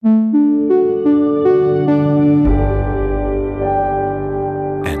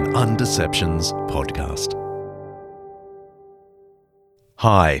Undeceptions podcast.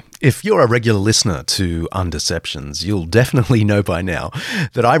 Hi, if you're a regular listener to Undeceptions, you'll definitely know by now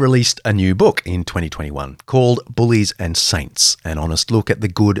that I released a new book in 2021 called Bullies and Saints, an honest look at the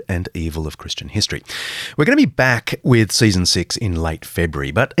good and evil of Christian history. We're going to be back with Season 6 in late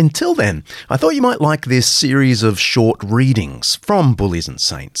February, but until then, I thought you might like this series of short readings from Bullies and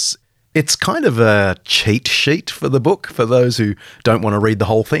Saints. It's kind of a cheat sheet for the book for those who don't want to read the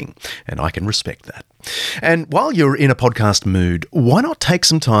whole thing, and I can respect that. And while you're in a podcast mood, why not take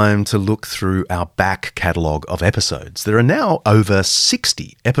some time to look through our back catalogue of episodes? There are now over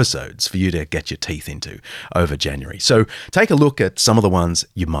 60 episodes for you to get your teeth into over January. So take a look at some of the ones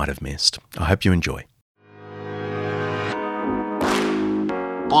you might have missed. I hope you enjoy.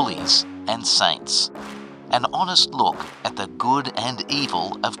 Bullies and Saints. An honest look at the good and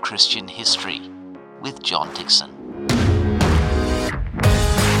evil of Christian history with John Dickson.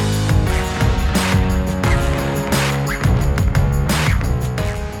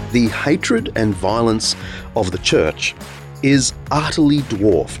 The hatred and violence of the church is utterly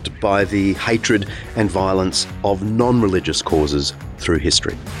dwarfed by the hatred and violence of non-religious causes through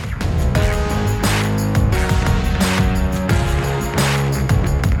history.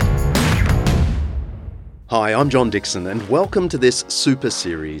 Hi, I'm John Dickson, and welcome to this super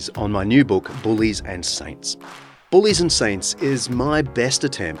series on my new book, Bullies and Saints. Bullies and Saints is my best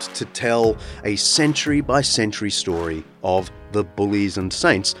attempt to tell a century-by-century story of the bullies and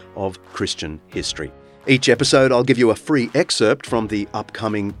saints of Christian history. Each episode, I'll give you a free excerpt from the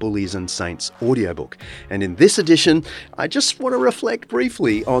upcoming Bullies and Saints audiobook. And in this edition, I just want to reflect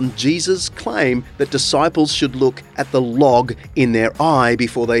briefly on Jesus' claim that disciples should look at the log in their eye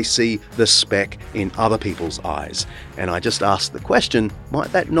before they see the speck in other people's eyes. And I just ask the question,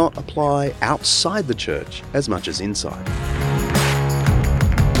 might that not apply outside the church as much as inside?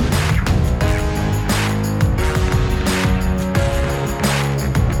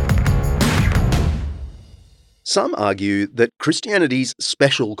 Some argue that Christianity's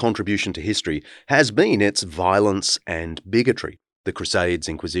special contribution to history has been its violence and bigotry, the Crusades,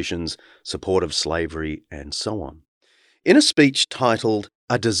 Inquisitions, support of slavery, and so on. In a speech titled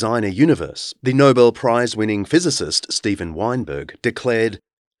A Designer Universe, the Nobel Prize-winning physicist Steven Weinberg declared,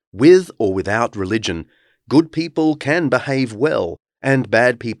 "With or without religion, good people can behave well and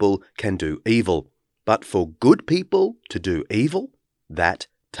bad people can do evil. But for good people to do evil, that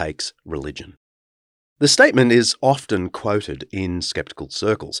takes religion." The statement is often quoted in skeptical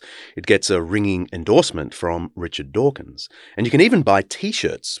circles. It gets a ringing endorsement from Richard Dawkins. And you can even buy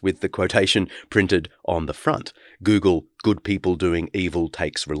t-shirts with the quotation printed on the front. Google "Good people doing evil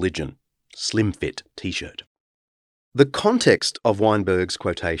takes religion." Slim fit t-shirt. The context of Weinberg's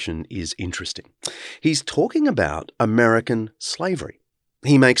quotation is interesting. He's talking about American slavery.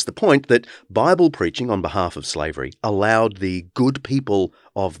 He makes the point that Bible preaching on behalf of slavery allowed the good people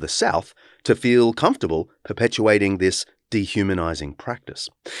of the South to feel comfortable perpetuating this dehumanizing practice.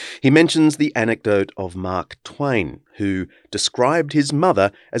 He mentions the anecdote of Mark Twain, who described his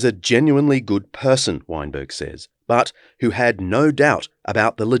mother as a genuinely good person, Weinberg says, but who had no doubt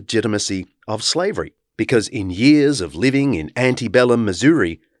about the legitimacy of slavery, because in years of living in antebellum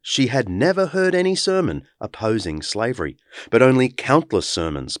Missouri, she had never heard any sermon opposing slavery, but only countless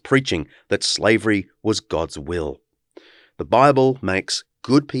sermons preaching that slavery was God's will. The Bible makes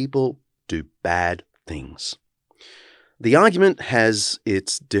good people do bad things. The argument has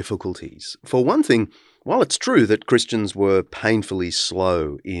its difficulties. For one thing, while it's true that Christians were painfully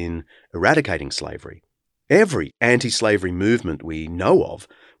slow in eradicating slavery, every anti-slavery movement we know of,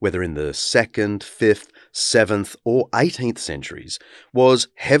 whether in the 2nd, 5th, 7th, or 18th centuries, was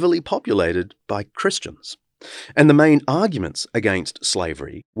heavily populated by Christians. And the main arguments against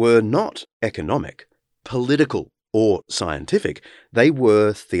slavery were not economic, political, or scientific. They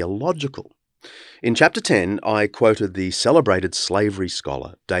were theological. In Chapter 10, I quoted the celebrated slavery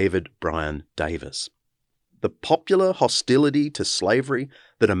scholar David Bryan Davis. The popular hostility to slavery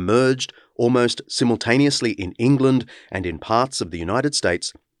that emerged almost simultaneously in England and in parts of the United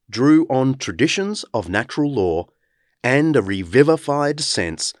States drew on traditions of natural law and a revivified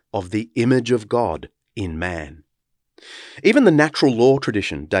sense of the image of God in man. Even the natural law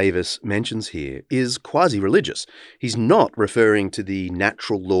tradition Davis mentions here is quasi-religious. He's not referring to the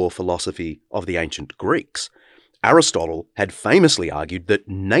natural law philosophy of the ancient Greeks. Aristotle had famously argued that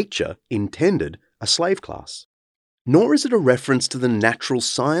nature intended a slave class. Nor is it a reference to the natural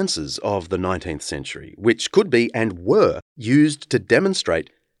sciences of the 19th century, which could be and were used to demonstrate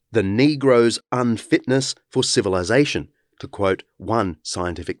the Negro's unfitness for civilization, to quote one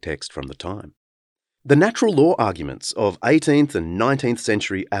scientific text from the time. The natural law arguments of 18th and 19th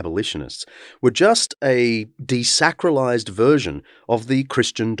century abolitionists were just a desacralized version of the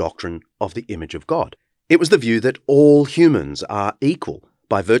Christian doctrine of the image of God. It was the view that all humans are equal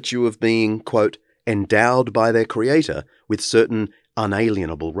by virtue of being, quote, endowed by their Creator with certain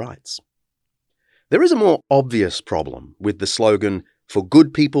unalienable rights. There is a more obvious problem with the slogan, "For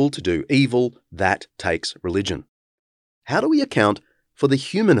good people to do evil, that takes religion." How do we account for the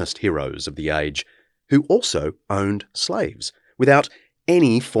humanist heroes of the age who also owned slaves without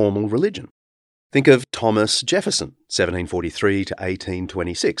any formal religion? Think of Thomas Jefferson, 1743 to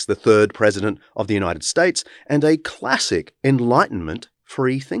 1826, the third president of the United States and a classic Enlightenment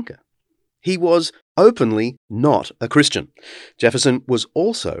free thinker. He was openly not a Christian. Jefferson was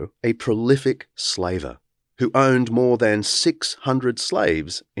also a prolific slaver who owned more than 600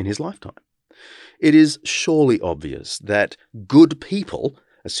 slaves in his lifetime. It is surely obvious that good people,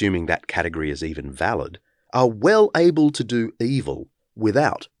 assuming that category is even valid, are well able to do evil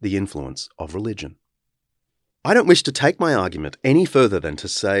without the influence of religion. I don't wish to take my argument any further than to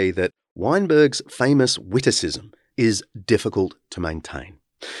say that Weinberg's famous witticism is difficult to maintain.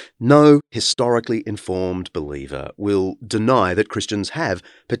 No historically informed believer will deny that Christians have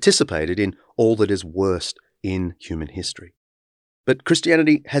participated in all that is worst in human history. But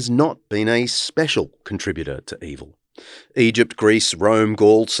Christianity has not been a special contributor to evil. Egypt, Greece, Rome,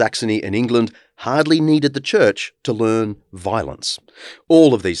 Gaul, Saxony, and England hardly needed the church to learn violence.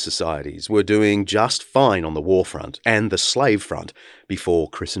 All of these societies were doing just fine on the war front and the slave front before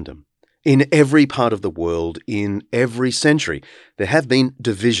Christendom. In every part of the world, in every century, there have been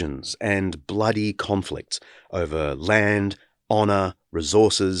divisions and bloody conflicts over land, honour,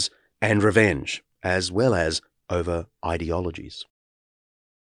 resources, and revenge, as well as over ideologies.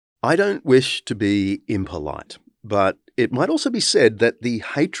 I don't wish to be impolite, but it might also be said that the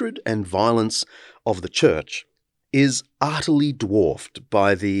hatred and violence of the church is utterly dwarfed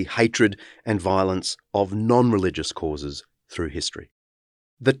by the hatred and violence of non-religious causes through history.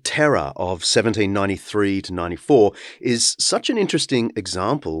 The terror of 1793 to 94 is such an interesting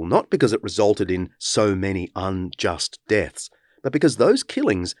example, not because it resulted in so many unjust deaths, but because those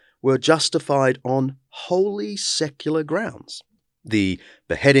killings were justified on wholly secular grounds. The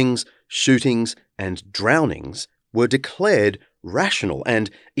beheadings, shootings, and drownings were declared rational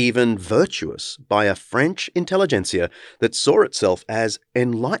and even virtuous by a French intelligentsia that saw itself as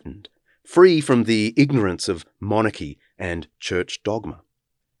enlightened, free from the ignorance of monarchy and church dogma.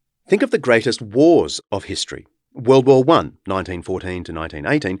 Think of the greatest wars of history. World War I, 1914 to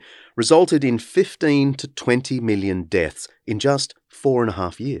 1918, resulted in 15 to 20 million deaths in just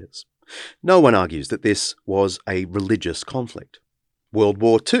 4.5 years. No one argues that this was a religious conflict. World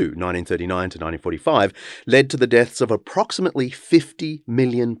War II, 1939 to 1945, led to the deaths of approximately 50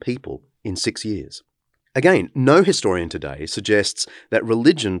 million people in 6 years. Again, no historian today suggests that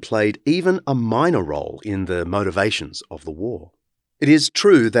religion played even a minor role in the motivations of the war. It is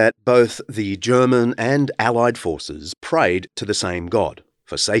true that both the German and Allied forces prayed to the same God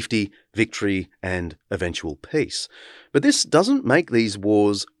for safety, victory, and eventual peace. But this doesn't make these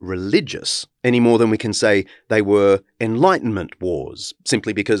wars religious any more than we can say they were Enlightenment wars,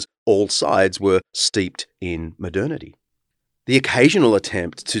 simply because all sides were steeped in modernity. The occasional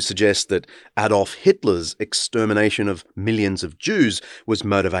attempt to suggest that Adolf Hitler's extermination of millions of Jews was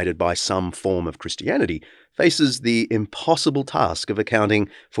motivated by some form of Christianity faces the impossible task of accounting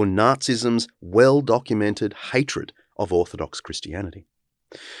for Nazism's well-documented hatred of Orthodox Christianity.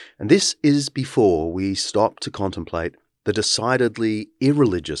 And this is before we stop to contemplate the decidedly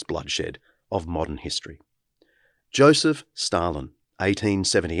irreligious bloodshed of modern history. Joseph Stalin,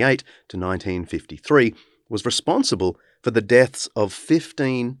 1878 to 1953, was responsible for the deaths of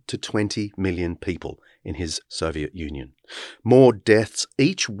 15 to 20 million people in his Soviet Union, more deaths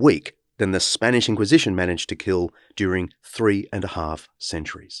each week than the Spanish Inquisition managed to kill during 3.5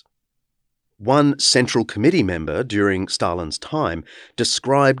 centuries. One Central Committee member during Stalin's time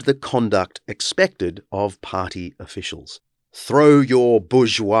described the conduct expected of party officials. Throw your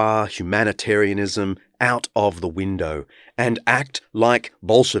bourgeois humanitarianism out of the window and act like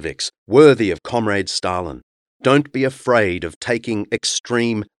Bolsheviks, worthy of Comrade Stalin. Don't be afraid of taking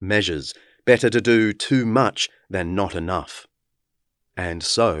extreme measures. Better to do too much than not enough. And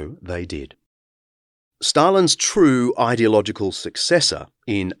so they did. Stalin's true ideological successor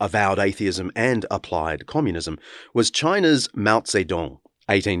in avowed atheism and applied communism was China's Mao Zedong,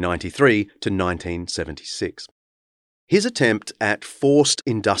 1893 to 1976. His attempt at forced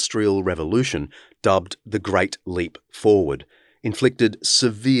industrial revolution, dubbed the Great Leap Forward, inflicted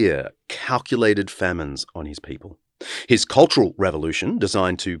severe, calculated famines on his people. His Cultural Revolution,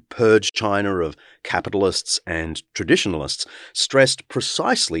 designed to purge China of capitalists and traditionalists, stressed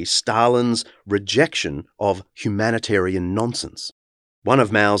precisely Stalin's rejection of humanitarian nonsense. One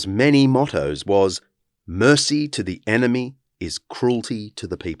of Mao's many mottos was, "Mercy to the enemy is cruelty to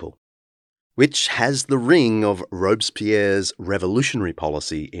the people," which has the ring of Robespierre's revolutionary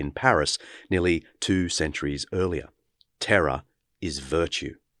policy in Paris nearly 2 centuries earlier. Terror is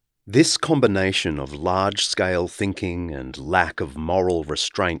virtue. This combination of large-scale thinking and lack of moral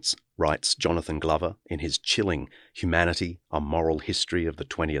restraints, writes Jonathan Glover in his chilling Humanity, A Moral History of the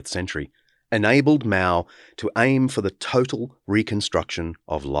 20th Century, enabled Mao to aim for the total reconstruction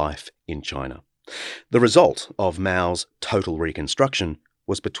of life in China. The result of Mao's total reconstruction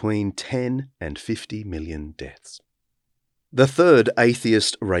was between 10 and 50 million deaths. The third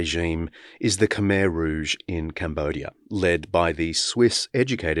atheist regime is the Khmer Rouge in Cambodia, led by the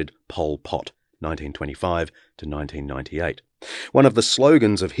Swiss-educated Pol Pot, 1925 to 1998. One of the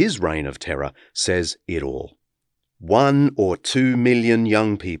slogans of his reign of terror says it all. 1 or 2 million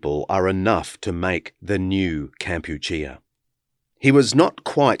young people are enough to make the new Kampuchea. He was not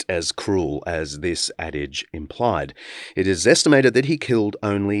quite as cruel as this adage implied. It is estimated that he killed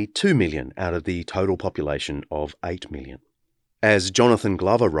only 2 million out of the total population of 8 million. As Jonathan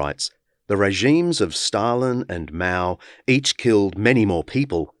Glover writes, the regimes of Stalin and Mao each killed many more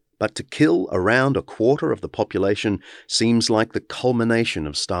people, but to kill around a quarter of the population seems like the culmination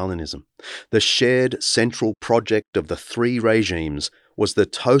of Stalinism. The shared central project of the 3 regimes was the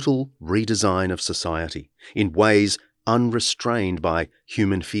total redesign of society in ways unrestrained by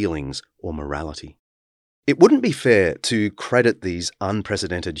human feelings or morality. It wouldn't be fair to credit these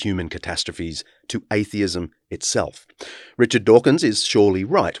unprecedented human catastrophes to atheism itself. Richard Dawkins is surely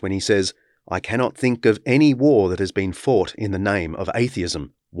right when he says, "I cannot think of any war that has been fought in the name of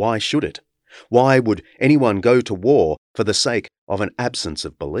atheism. Why should it? Why would anyone go to war for the sake of an absence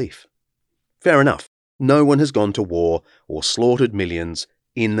of belief?" Fair enough. No one has gone to war or slaughtered millions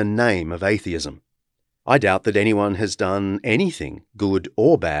in the name of atheism. I doubt that anyone has done anything, good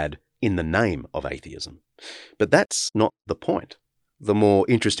or bad, in the name of atheism. But that's not the point. The more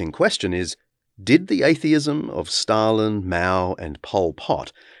interesting question is, did the atheism of Stalin, Mao, and Pol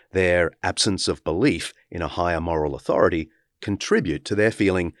Pot, their absence of belief in a higher moral authority, contribute to their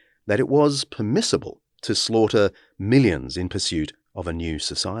feeling that it was permissible to slaughter millions in pursuit of a new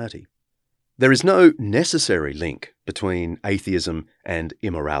society? There is no necessary link between atheism and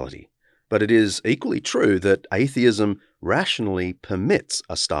immorality, but it is equally true that atheism rationally permits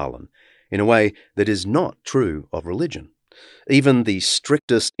a Stalin in a way that is not true of religion. Even the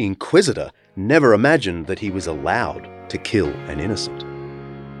strictest inquisitor never imagined that he was allowed to kill an innocent.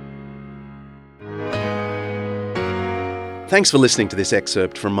 Thanks for listening to this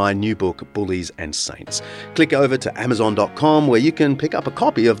excerpt from my new book, Bullies and Saints. Click over to Amazon.com where you can pick up a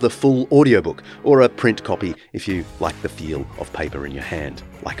copy of the full audiobook or a print copy if you like the feel of paper in your hand,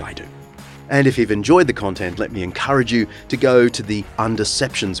 like I do. And if you've enjoyed the content, let me encourage you to go to the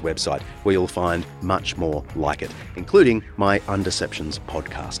Undeceptions website, where you'll find much more like it, including my Undeceptions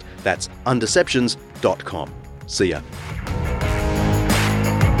podcast. That's undeceptions.com. See ya.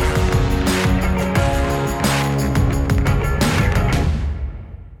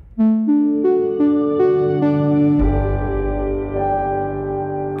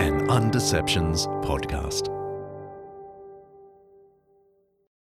 An Undeceptions podcast.